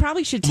 Well, we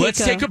probably should take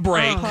Let's take a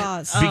break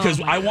pause.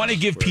 because I want to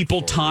give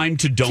people time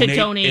to donate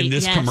in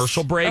this yes.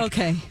 commercial break.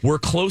 Okay. We're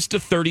close to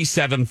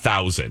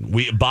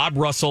 37,000. Bob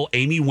Russell,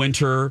 Amy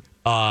Winter,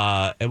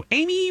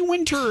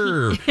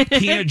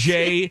 Tina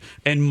J,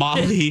 and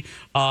Molly.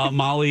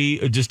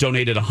 Molly just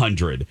donated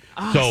 100.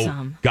 Awesome.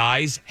 So,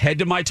 guys, head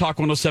to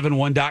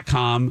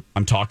mytalk1071.com.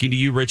 I'm talking to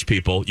you, rich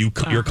people.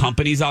 Your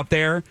companies out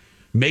there,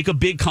 make a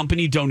big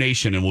company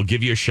donation, and we'll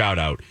give you a shout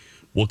out.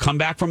 We'll come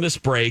back from this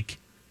break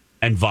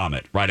and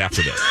vomit right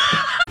after this.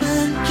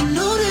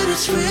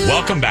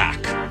 Welcome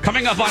back.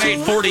 Coming up on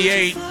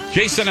 8:48,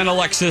 Jason and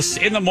Alexis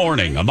in the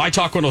morning on My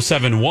Talk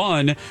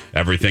 1071,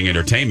 Everything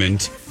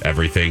Entertainment,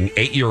 Everything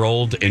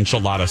 8-year-old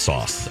enchilada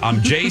sauce. I'm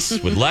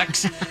Jace with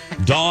Lex,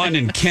 Dawn,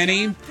 and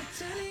Kenny.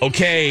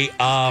 Okay,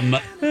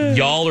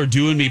 y'all are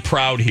doing me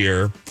proud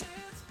here.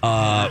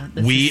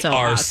 We so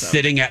are awesome.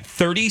 sitting at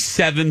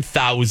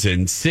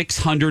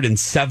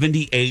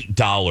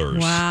 $37,678.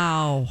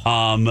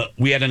 Wow.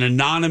 We had an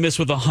anonymous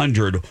with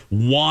 100,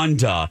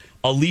 Wanda,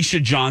 Alicia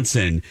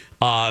Johnson,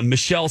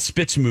 Michelle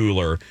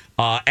Spitzmuller,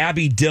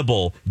 Abby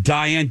Dibble,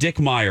 Diane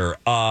Dickmeyer,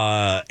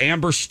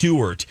 Amber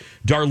Stewart,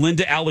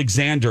 Darlinda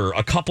Alexander,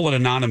 a couple of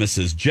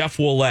anonymouses, Jeff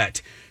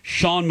Willett,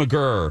 Sean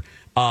McGurr,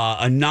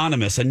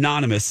 Anonymous,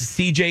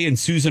 CJ and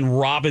Susan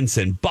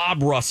Robinson,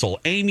 Bob Russell,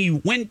 Amy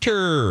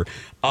Winter.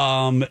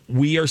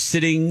 We are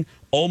sitting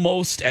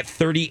almost at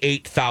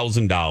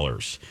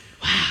 $38,000.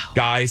 Wow.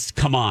 Guys,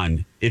 come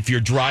on. If you're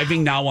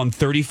driving now on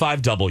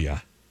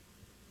 35W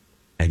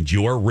and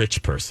you're a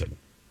rich person,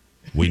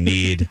 we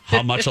need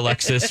how much,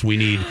 Alexis? We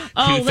need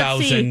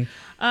 2,000.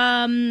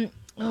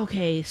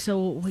 Okay,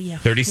 so yeah,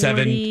 37,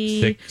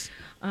 40, 6.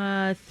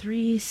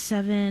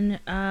 37,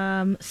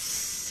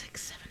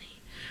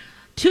 670,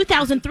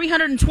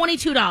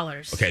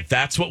 $2,322. Okay,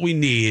 that's what we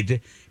need.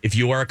 If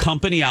you are a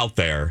company out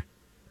there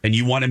and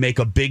you want to make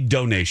a big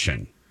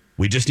donation,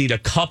 we just need a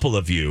couple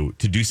of you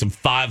to do some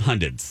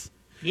 500s.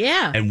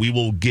 Yeah. And we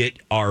will get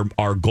our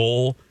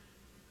goal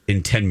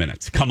in 10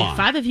 minutes. Come on.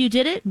 5 of you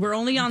did it. We're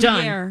only on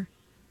Done. the air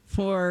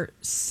for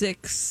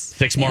six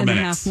more and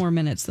minutes. a half more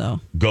minutes, though.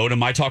 Go to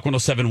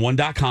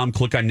mytalk1071.com,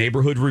 click on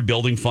Neighborhood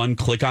Rebuilding Fund,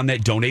 click on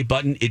that donate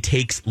button. It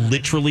takes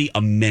literally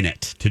a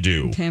minute to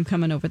do. Okay, I'm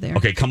coming over there.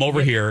 Okay, come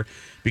over here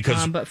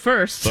because. But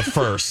first,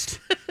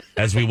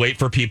 as we wait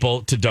for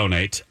people to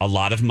donate a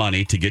lot of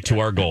money to get to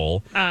our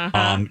goal,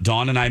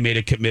 Dawn and I made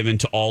a commitment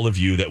to all of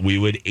you that we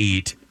would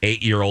eat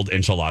 8-year-old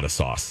enchilada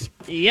sauce.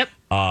 Yep.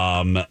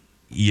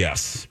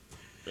 Yes.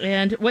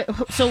 And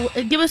so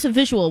give us a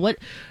visual. What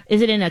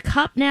is it in a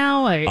cup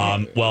now?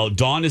 Or? Well,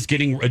 Dawn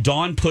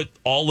put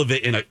all of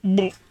it in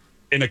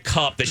a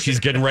cup that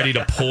she's getting ready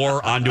to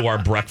pour onto our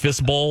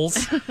breakfast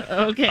bowls.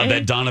 Okay.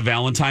 That Donna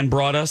Valentine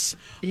brought us.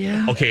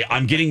 Yeah. Okay,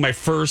 I'm getting my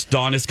first.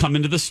 Dawn has come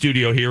into the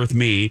studio here with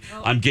me.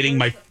 I'm getting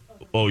my.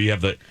 Oh, you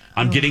have the.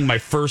 I'm getting my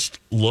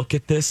first look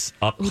at this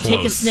up close.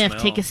 Take a sniff.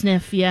 Take a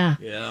sniff. Yeah.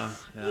 Yeah.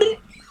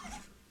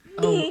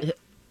 Oh,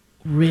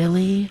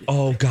 really?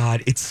 Oh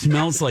God, it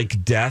smells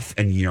like death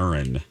and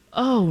urine.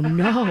 Oh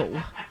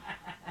no.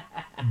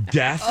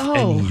 Death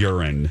and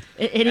urine.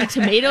 Any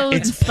tomatoes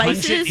and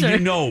spices?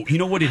 Pungent. You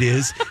know what it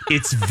is?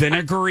 It's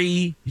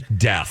vinegary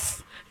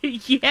death.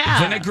 Yeah.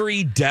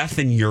 Vinegary death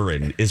and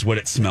urine is what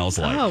it smells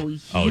like.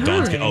 Urine.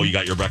 You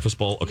got your breakfast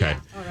bowl? Okay.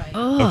 Yeah.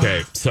 All right.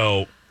 Okay,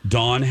 so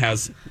Dawn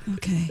has...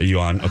 Okay. Are you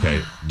on?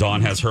 Okay.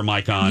 Dawn has her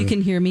mic on. You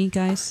can hear me,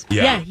 guys?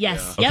 Yeah.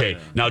 Yes. Yep. Okay.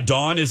 Now,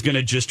 Dawn is going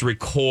to just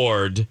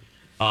record...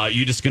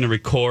 you're just going to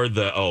record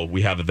the... Oh,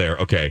 we have it there.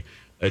 Okay.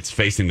 It's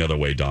facing the other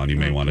way, Dawn. You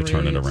may want to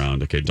turn it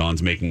around. Okay,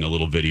 Dawn's making a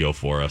little video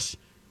for us.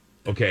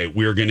 Okay,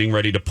 we're getting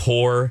ready to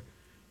pour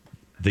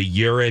the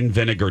urine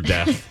vinegar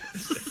death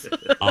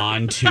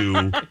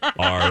onto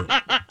our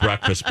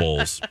breakfast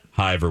bowls.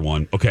 Hi,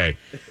 everyone. Okay,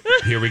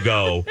 here we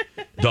go.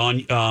 Dawn,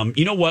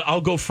 you know what? I'll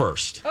go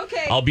first.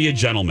 Okay. I'll be a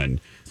gentleman.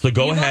 So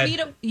go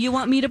ahead. You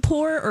want me to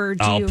pour, or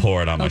do I'll you?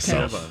 pour it on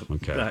myself.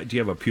 Okay. Do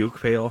you have a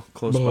puke pail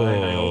close by,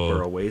 I hope,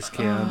 or a waste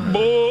can?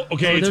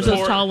 Okay, there's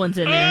those tall ones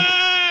in there.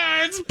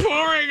 It's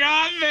pouring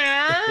on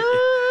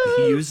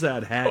there. Use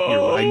that hat.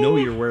 I know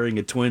you're wearing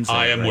a Twins hat.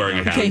 I am wearing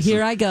a hat. Okay,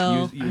 here I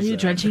go. Are you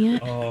drenching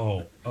it?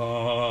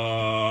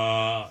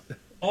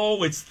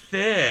 It's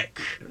thick.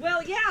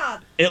 Well, yeah.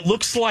 It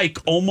looks like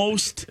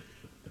almost...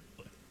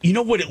 You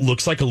know what it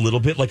looks like a little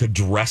bit? Like a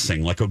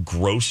dressing, like a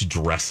gross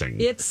dressing.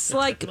 It's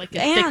like a and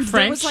thick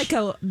there was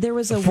French? there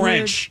was a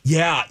French.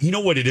 Yeah. You know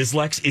what it is,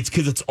 Lex? It's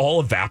because it's all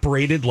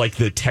evaporated, like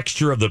the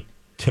texture of the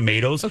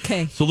tomatoes.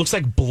 Okay. So it looks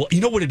like blood.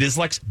 You know what it is,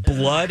 Lex?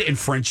 Blood and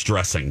French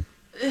dressing.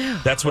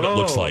 That's what it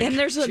looks like. And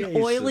there's an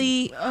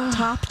oily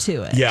top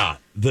to it. Yeah.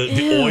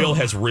 The oil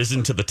has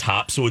risen to the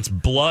top, so it's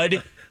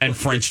blood and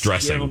French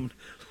dressing.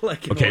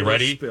 Okay,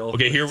 ready?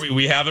 Okay, here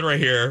we have it right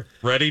here.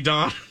 Ready,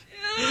 Dawn?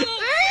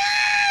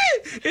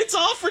 It's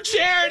all for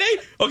charity.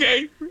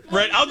 Okay,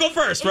 right. I'll go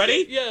first.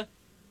 Ready? Yeah.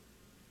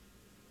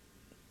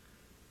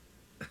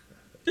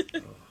 Don't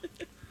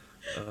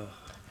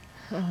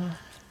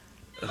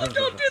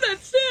do that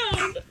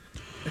sound.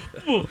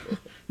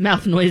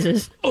 Mouth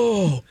noises.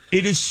 Oh,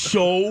 it is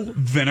so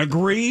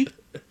vinegary.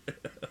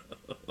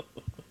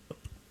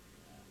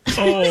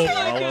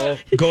 Oh,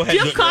 go ahead. Do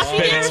you have coffee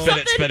there or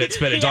something? Spit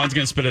it. Dawn's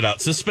gonna spit it out.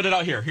 So spit it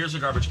out here. Here's a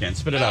garbage can.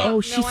 Spit it out. Oh,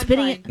 she's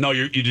spitting it. No,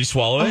 you just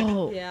swallow it.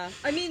 Oh. Yeah.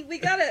 I mean,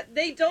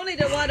 they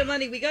donated a lot of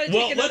money. We gotta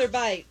take another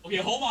bite. Okay,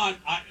 hold on.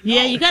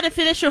 Yeah, you got to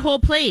finish your whole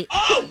plate.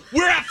 Oh,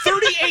 we're at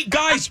 38,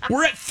 guys.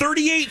 We're at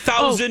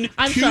 38,000.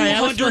 I'm sorry.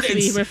 I was supposed to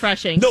be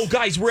refreshing. No,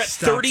 guys, we're at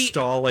 30.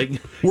 Stalling.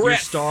 We're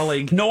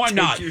stalling. No, I'm Take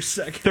not. your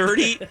second.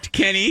 30.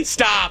 Kenny,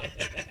 stop.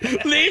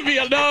 Leave me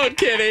alone,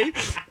 Kenny.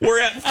 We're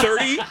at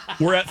 30.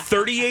 We're at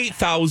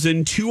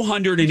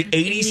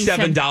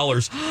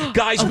 $38,287.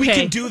 Guys, we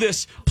can do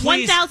this.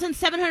 Please.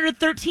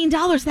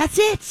 $1,713. That's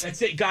it.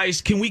 That's it,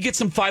 guys. Can we get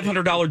some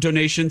 $500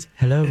 donations?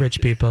 Hello,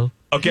 rich people.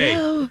 Okay.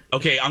 Hello.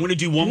 Okay, I'm going to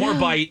do one more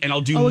bite, and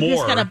I'll do we more.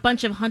 just got a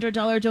bunch of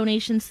 $100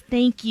 donations.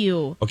 Thank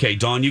you. Okay,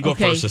 Dawn, you go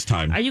first this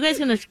time. Are you guys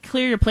going to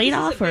clear your plate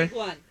off? Or?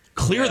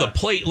 Clear the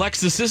plate.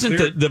 Lex, this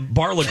isn't the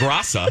Bar La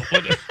Grassa.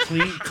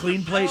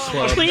 Clean plate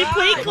club. Clean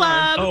plate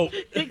club. Oh.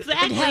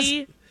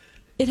 Exactly.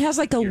 It has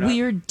like a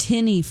weird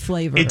tinny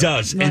flavor. It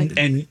does. Like,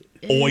 and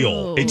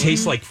oil. It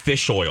tastes like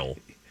fish oil.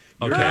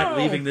 You're Okay. not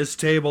leaving this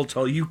table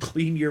till you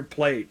clean your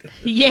plate.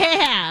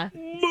 Yeah.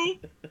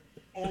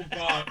 Oh,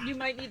 God. you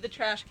might need the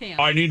trash can.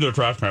 I need the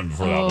trash can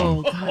for that one.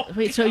 Oh, God.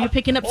 Wait, so you're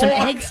picking up some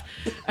eggs?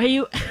 Are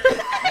you...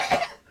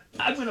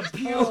 I'm going to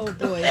puke. Oh,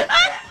 boy.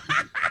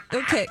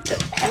 Okay.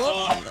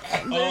 Well,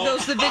 there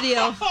goes the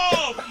video.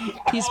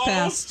 He's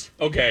passed.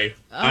 Okay,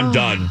 I'm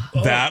done.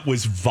 That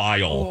was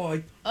vile.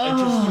 Oh, I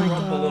just threw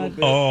up a little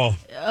bit. Oh,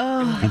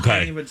 I can't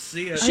okay. even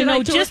see it. Should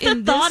I just throw it the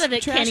in thought this of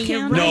it, trash Kenny,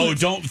 you're can? right. No,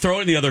 don't throw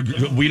it in the other.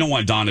 We don't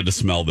want Donna to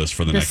smell this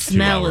for the next 2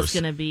 smell hours. is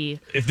going to be...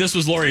 If this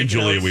was Lori and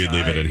Julia, we'd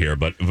leave it in here.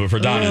 But for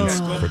Donna,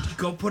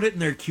 Go put it in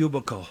their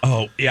cubicle.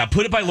 oh yeah,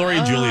 put it by Lori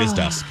and Julia's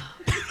desk.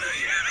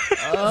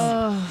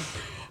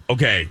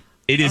 Okay,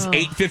 it is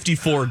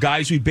 8:54,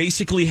 guys. We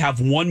basically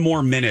have one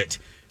more minute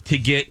to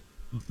get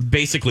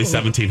basically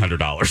 $1,700. I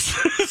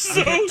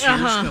had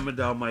tears coming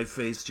down my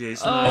face,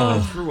 Jason. I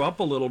threw up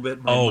a little bit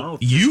in my mouth.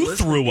 You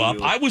just threw listening up.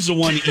 to I was the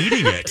one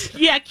eating it.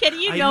 Yeah,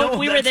 Kenny, I know know, if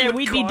we were that's there, what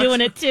we'd be caused doing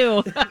it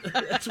too.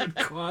 That's what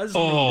caused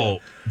Oh,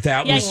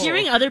 that Yeah, was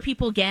hearing other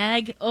people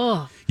gag.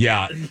 Oh,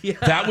 yeah.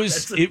 That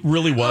was it.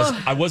 Really was.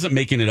 I wasn't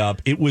making it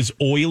up. It was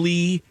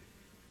oily.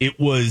 It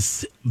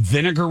was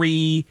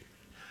vinegary.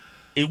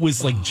 It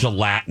was like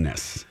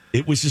gelatinous.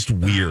 It was just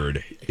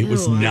weird. It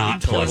was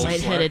not pleasant.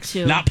 lightheaded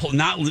too. Not.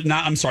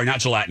 I'm sorry. Not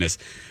gelatinous.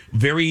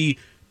 Very.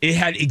 It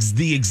had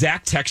the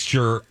exact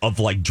texture of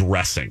like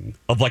dressing,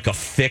 of like a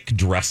thick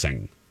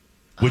dressing,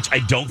 which I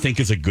don't think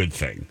is a good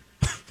thing.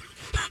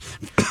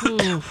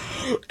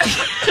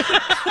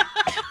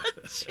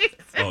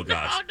 Oh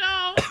gosh.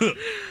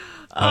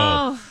 Oh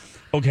no.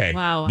 Okay.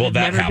 Wow. Well, I've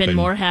that never happened. been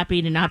more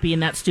happy to not be in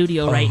that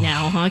studio right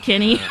now, huh,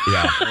 Kenny?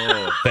 Yeah.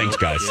 Thanks,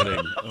 guys.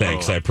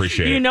 Thanks. I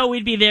appreciate it. You know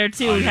we'd be there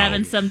too, I know.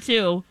 having some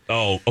too.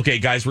 Oh, okay,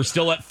 guys. We're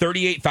still at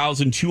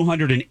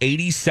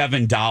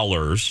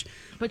 $38,287.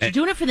 But you're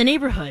doing it for the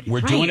neighborhood.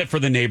 We're doing it for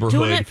the neighborhood.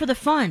 Doing it for the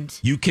fund.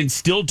 You can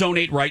still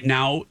donate right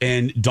now,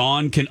 and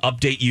Dawn can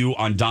update you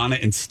on Donna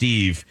and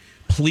Steve.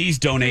 please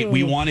donate.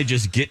 We want to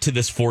just get to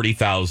this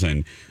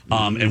 40,000.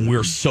 And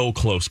we're so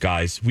close,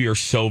 guys. We are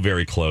so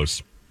very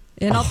close.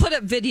 And I'll put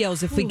up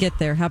videos if we get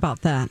there. How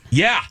about that?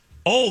 Yeah.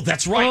 Oh,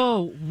 that's right.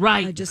 Oh,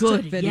 right. I just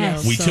Good. took videos.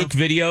 Yes. We took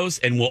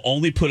videos, and we'll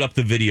only put up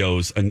the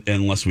videos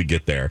unless we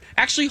get there.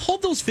 Actually,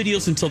 hold those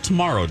videos until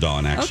tomorrow,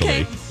 Dawn, actually.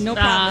 Okay, no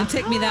problem.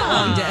 It'll take me that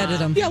long to edit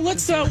them. Yeah,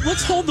 let's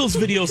hold those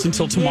videos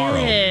until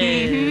tomorrow.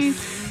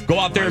 Yes. Go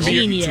out there and be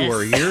Genius.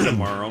 We're here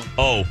tomorrow.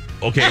 Oh,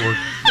 okay.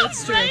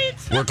 That's right.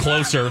 We're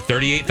closer.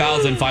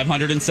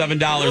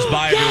 $38,507.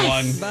 Bye,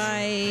 everyone.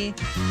 Bye.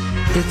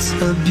 It's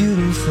a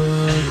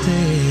beautiful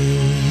day.